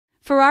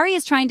Ferrari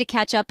is trying to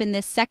catch up in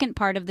this second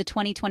part of the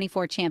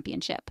 2024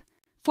 championship.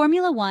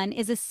 Formula One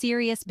is a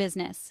serious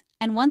business,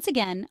 and once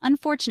again,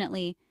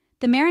 unfortunately,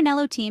 the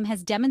Maranello team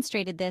has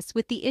demonstrated this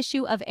with the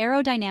issue of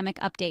aerodynamic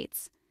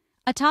updates,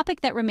 a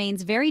topic that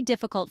remains very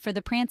difficult for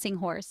the prancing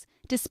horse,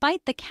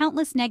 despite the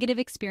countless negative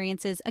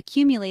experiences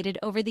accumulated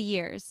over the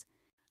years.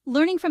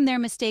 Learning from their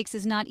mistakes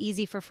is not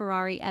easy for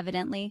Ferrari,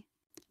 evidently.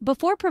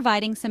 Before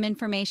providing some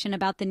information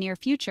about the near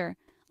future,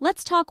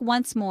 let's talk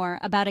once more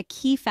about a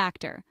key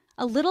factor,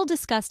 a little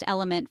discussed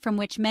element from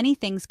which many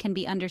things can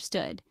be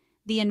understood: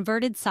 the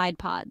inverted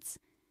sidepods.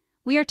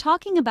 We are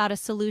talking about a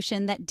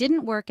solution that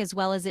didn't work as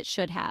well as it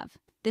should have.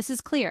 This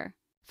is clear.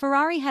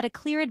 Ferrari had a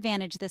clear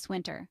advantage this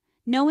winter,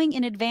 knowing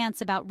in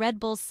advance about Red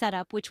Bull's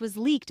setup, which was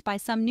leaked by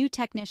some new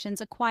technicians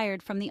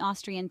acquired from the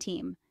Austrian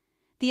team.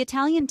 The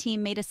Italian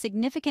team made a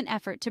significant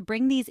effort to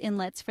bring these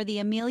inlets for the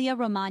Emilia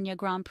Romagna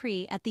Grand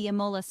Prix at the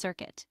Imola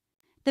circuit.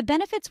 The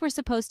benefits were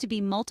supposed to be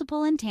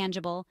multiple and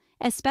tangible,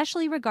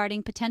 especially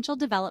regarding potential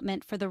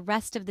development for the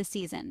rest of the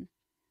season.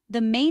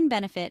 The main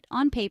benefit,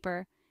 on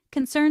paper,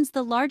 concerns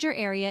the larger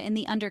area in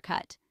the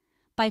undercut.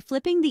 By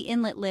flipping the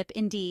inlet lip,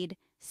 indeed,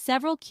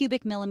 several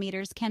cubic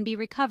millimeters can be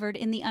recovered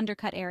in the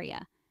undercut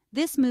area.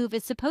 This move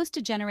is supposed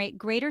to generate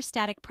greater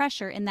static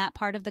pressure in that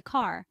part of the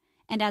car,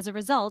 and as a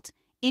result,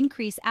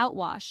 increase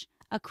outwash,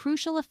 a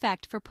crucial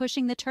effect for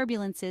pushing the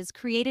turbulences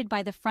created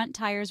by the front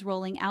tires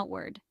rolling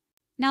outward.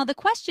 Now the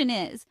question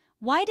is,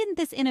 why didn't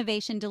this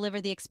innovation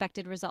deliver the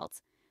expected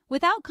results?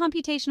 Without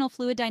computational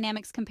fluid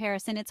dynamics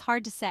comparison, it's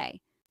hard to say.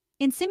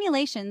 In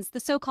simulations, the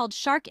so-called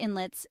shark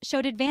inlets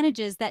showed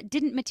advantages that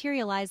didn't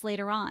materialize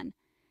later on.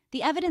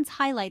 The evidence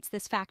highlights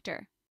this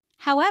factor.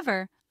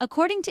 However,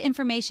 according to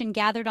information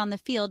gathered on the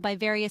field by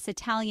various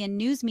Italian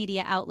news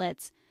media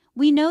outlets,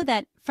 we know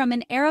that, from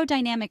an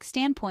aerodynamic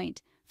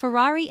standpoint,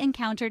 Ferrari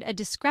encountered a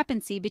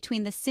discrepancy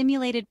between the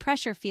simulated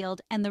pressure field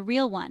and the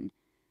real one.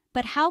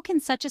 But how can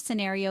such a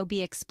scenario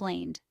be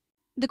explained?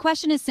 The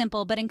question is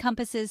simple but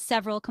encompasses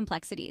several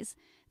complexities.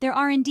 There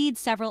are indeed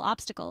several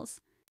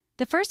obstacles.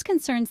 The first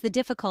concerns the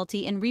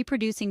difficulty in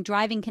reproducing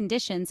driving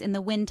conditions in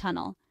the wind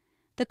tunnel.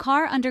 The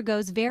car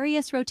undergoes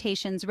various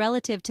rotations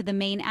relative to the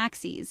main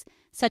axes,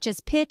 such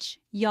as pitch,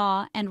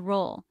 yaw, and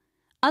roll.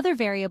 Other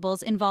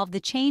variables involve the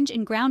change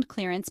in ground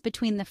clearance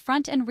between the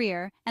front and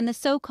rear and the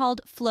so-called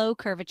flow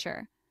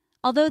curvature.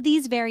 Although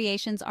these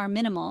variations are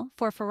minimal,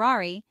 for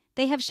Ferrari,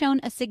 they have shown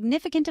a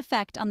significant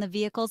effect on the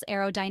vehicle's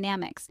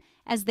aerodynamics,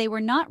 as they were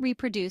not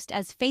reproduced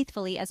as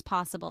faithfully as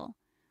possible.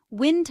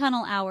 Wind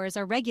tunnel hours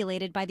are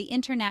regulated by the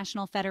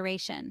International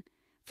Federation.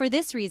 For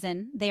this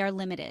reason, they are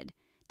limited.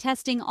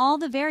 Testing all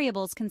the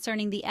variables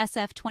concerning the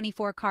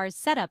SF-24 car's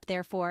setup,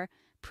 therefore,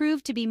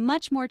 proved to be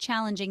much more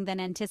challenging than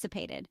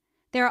anticipated.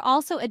 There are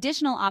also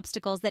additional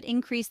obstacles that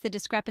increase the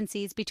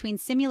discrepancies between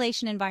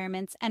simulation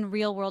environments and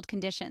real-world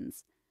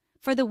conditions.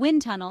 For the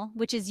wind tunnel,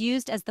 which is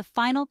used as the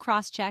final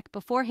cross-check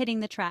before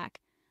hitting the track,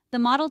 the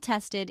model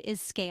tested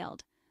is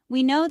scaled.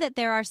 We know that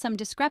there are some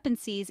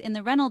discrepancies in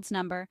the Reynolds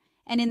number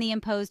and in the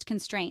imposed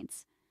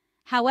constraints.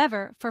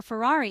 However, for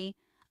Ferrari,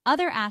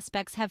 other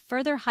aspects have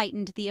further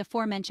heightened the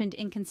aforementioned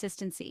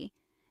inconsistency.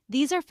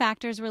 These are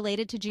factors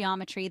related to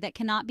geometry that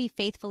cannot be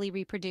faithfully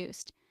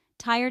reproduced: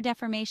 tire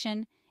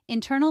deformation,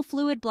 internal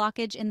fluid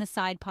blockage in the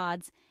side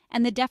pods,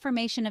 and the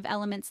deformation of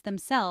elements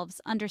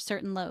themselves under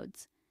certain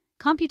loads.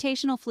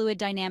 Computational fluid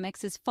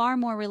dynamics is far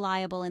more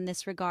reliable in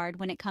this regard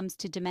when it comes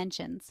to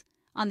dimensions.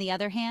 On the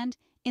other hand,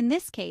 in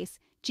this case,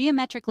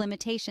 geometric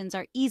limitations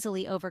are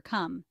easily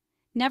overcome.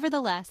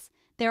 Nevertheless,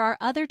 there are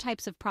other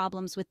types of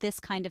problems with this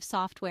kind of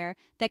software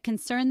that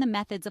concern the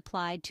methods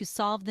applied to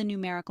solve the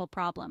numerical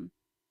problem.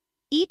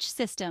 Each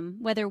system,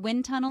 whether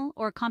wind tunnel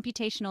or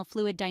computational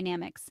fluid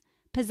dynamics,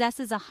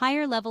 possesses a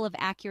higher level of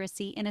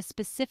accuracy in a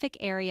specific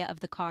area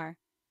of the car.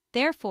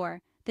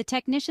 Therefore, the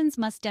technicians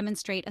must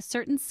demonstrate a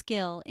certain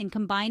skill in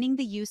combining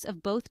the use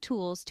of both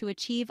tools to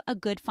achieve a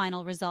good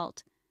final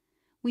result.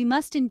 We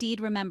must indeed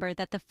remember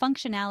that the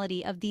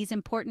functionality of these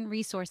important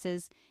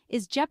resources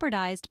is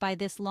jeopardized by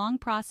this long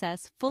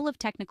process full of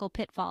technical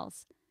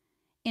pitfalls.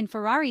 In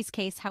Ferrari's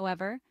case,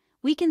 however,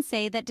 we can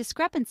say that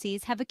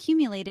discrepancies have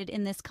accumulated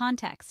in this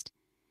context.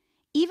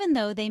 Even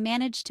though they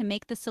managed to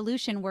make the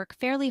solution work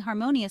fairly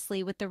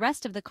harmoniously with the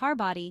rest of the car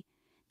body,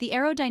 the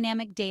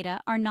aerodynamic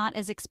data are not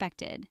as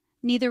expected.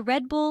 Neither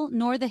Red Bull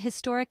nor the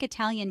historic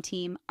Italian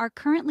team are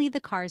currently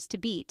the cars to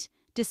beat,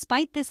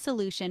 despite this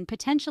solution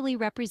potentially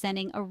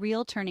representing a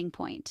real turning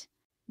point.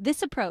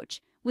 This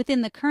approach,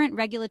 within the current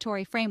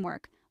regulatory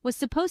framework, was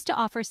supposed to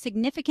offer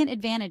significant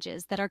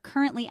advantages that are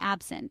currently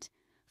absent.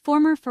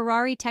 Former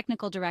Ferrari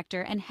technical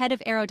director and head of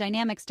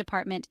aerodynamics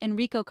department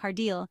Enrico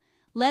Cardile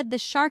led the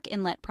Shark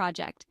Inlet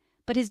project,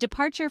 but his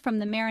departure from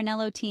the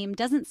Maranello team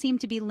doesn't seem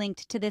to be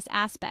linked to this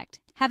aspect,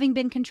 having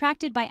been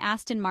contracted by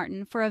Aston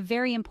Martin for a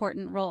very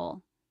important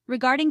role.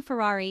 Regarding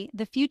Ferrari,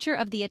 the future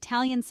of the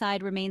Italian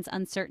side remains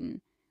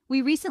uncertain.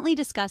 We recently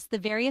discussed the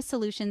various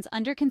solutions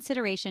under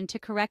consideration to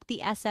correct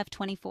the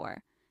SF-24.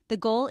 The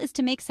goal is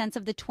to make sense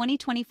of the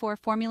 2024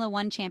 Formula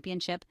One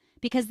Championship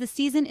because the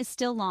season is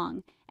still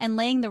long, and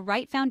laying the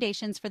right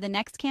foundations for the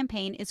next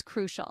campaign is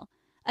crucial.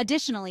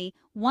 Additionally,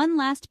 one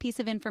last piece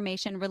of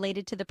information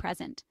related to the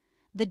present.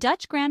 The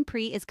Dutch Grand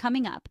Prix is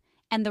coming up,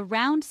 and the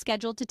round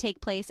scheduled to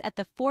take place at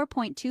the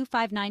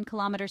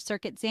 4.259-kilometer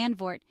circuit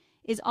Zandvoort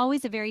is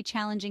always a very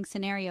challenging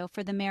scenario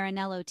for the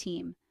Maranello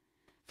team.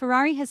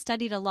 Ferrari has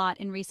studied a lot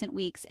in recent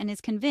weeks and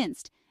is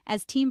convinced,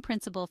 as team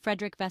principal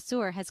Frederic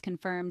Vasseur has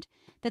confirmed,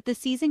 that the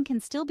season can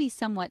still be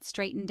somewhat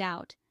straightened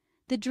out.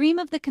 The dream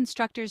of the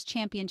Constructors'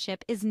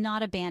 Championship is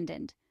not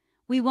abandoned.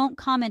 We won't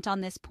comment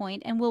on this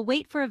point and will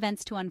wait for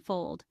events to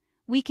unfold.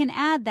 We can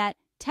add that,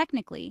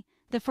 technically,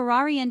 the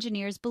Ferrari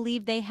engineers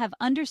believe they have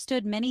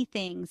understood many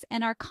things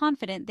and are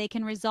confident they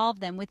can resolve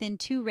them within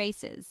 2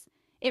 races.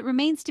 It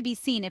remains to be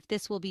seen if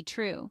this will be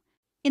true.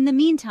 In the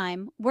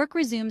meantime, work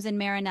resumes in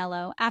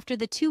Maranello after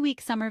the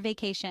 2-week summer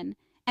vacation,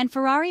 and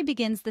Ferrari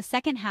begins the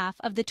second half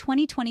of the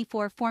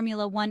 2024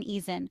 Formula One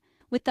season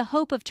with the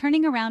hope of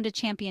turning around a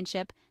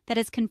championship that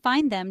has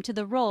confined them to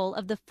the role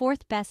of the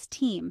 4th-best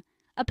team,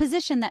 a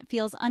position that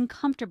feels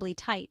uncomfortably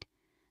tight.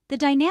 The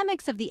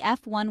dynamics of the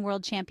F1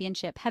 World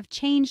Championship have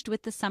changed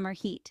with the summer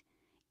heat.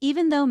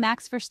 Even though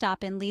Max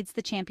Verstappen leads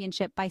the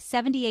championship by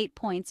 78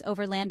 points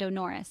over Lando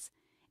Norris,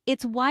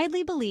 it's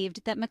widely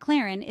believed that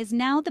McLaren is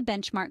now the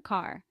benchmark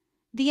car.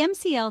 The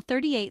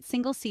MCL-38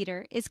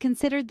 single-seater is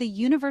considered the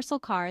universal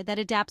car that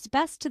adapts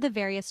best to the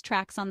various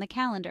tracks on the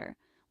calendar,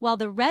 while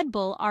the Red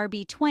Bull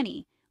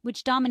RB20,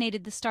 which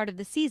dominated the start of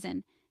the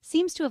season,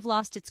 seems to have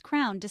lost its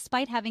crown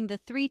despite having the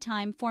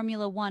 3-time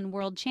Formula One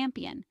world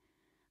champion.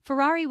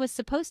 Ferrari was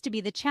supposed to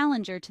be the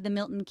challenger to the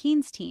Milton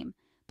Keynes team,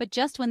 but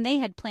just when they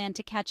had planned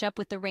to catch up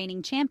with the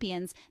reigning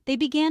champions, they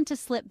began to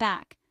slip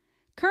back.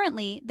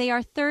 Currently, they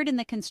are 3rd in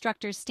the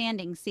constructors'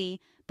 standings,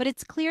 but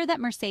it's clear that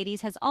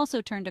Mercedes has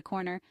also turned a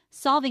corner,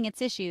 solving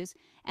its issues,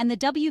 and the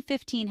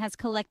W15 has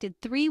collected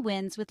 3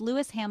 wins with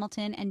Lewis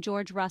Hamilton and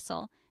George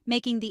Russell,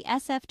 making the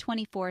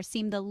SF-24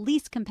 seem the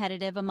least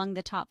competitive among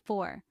the top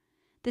 4.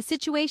 The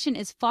situation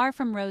is far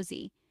from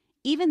rosy.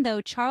 Even though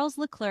Charles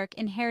Leclerc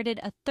inherited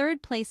a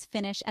 3rd-place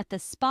finish at the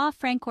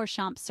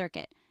Spa-Francorchamps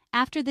circuit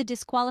after the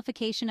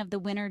disqualification of the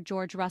winner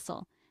George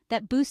Russell,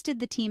 that boosted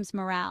the team's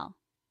morale.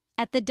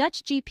 At the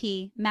Dutch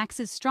GP,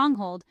 Max's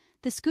stronghold,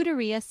 the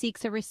Scuderia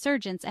seeks a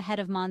resurgence ahead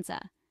of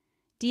Monza.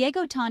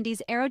 Diego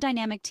Tondi's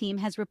aerodynamic team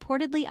has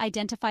reportedly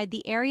identified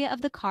the area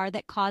of the car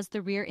that caused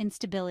the rear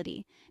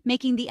instability,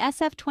 making the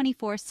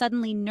SF-24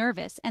 suddenly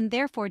nervous and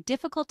therefore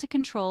difficult to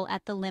control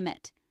at the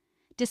limit.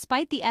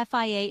 Despite the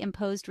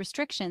FIA-imposed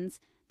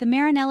restrictions, the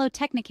Maranello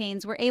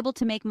Technicanes were able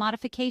to make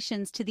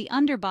modifications to the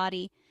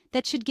underbody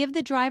that should give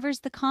the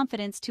drivers the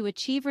confidence to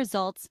achieve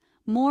results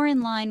more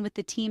in line with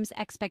the team's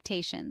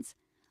expectations.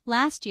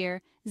 Last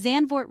year,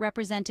 Zandvoort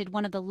represented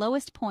one of the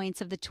lowest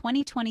points of the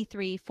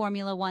 2023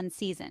 Formula One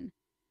season.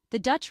 The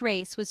Dutch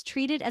race was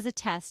treated as a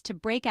test to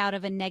break out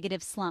of a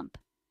negative slump.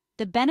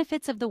 The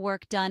benefits of the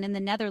work done in the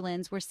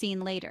Netherlands were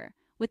seen later,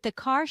 with the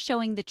car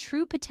showing the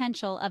true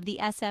potential of the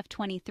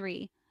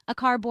SF-23, a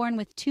car born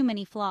with too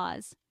many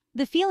flaws.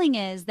 The feeling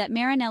is that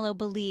Maranello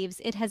believes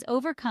it has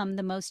overcome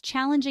the most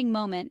challenging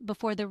moment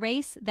before the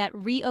race that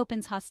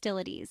reopens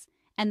hostilities,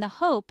 and the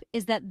hope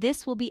is that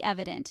this will be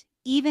evident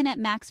even at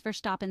Max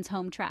Verstappen's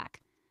home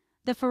track.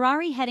 The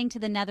Ferrari heading to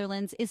the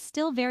Netherlands is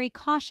still very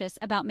cautious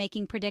about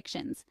making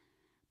predictions,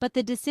 but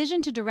the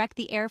decision to direct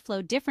the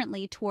airflow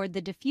differently toward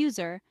the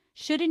diffuser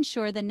should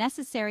ensure the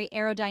necessary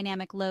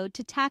aerodynamic load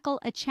to tackle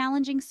a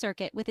challenging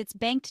circuit with its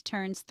banked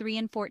turns 3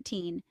 and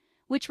 14,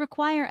 which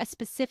require a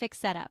specific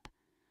setup.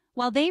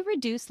 While they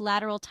reduce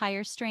lateral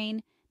tire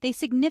strain, they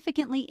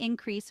significantly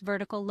increase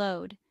vertical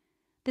load.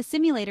 The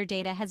simulator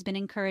data has been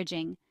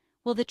encouraging.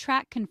 Will the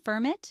track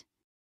confirm it?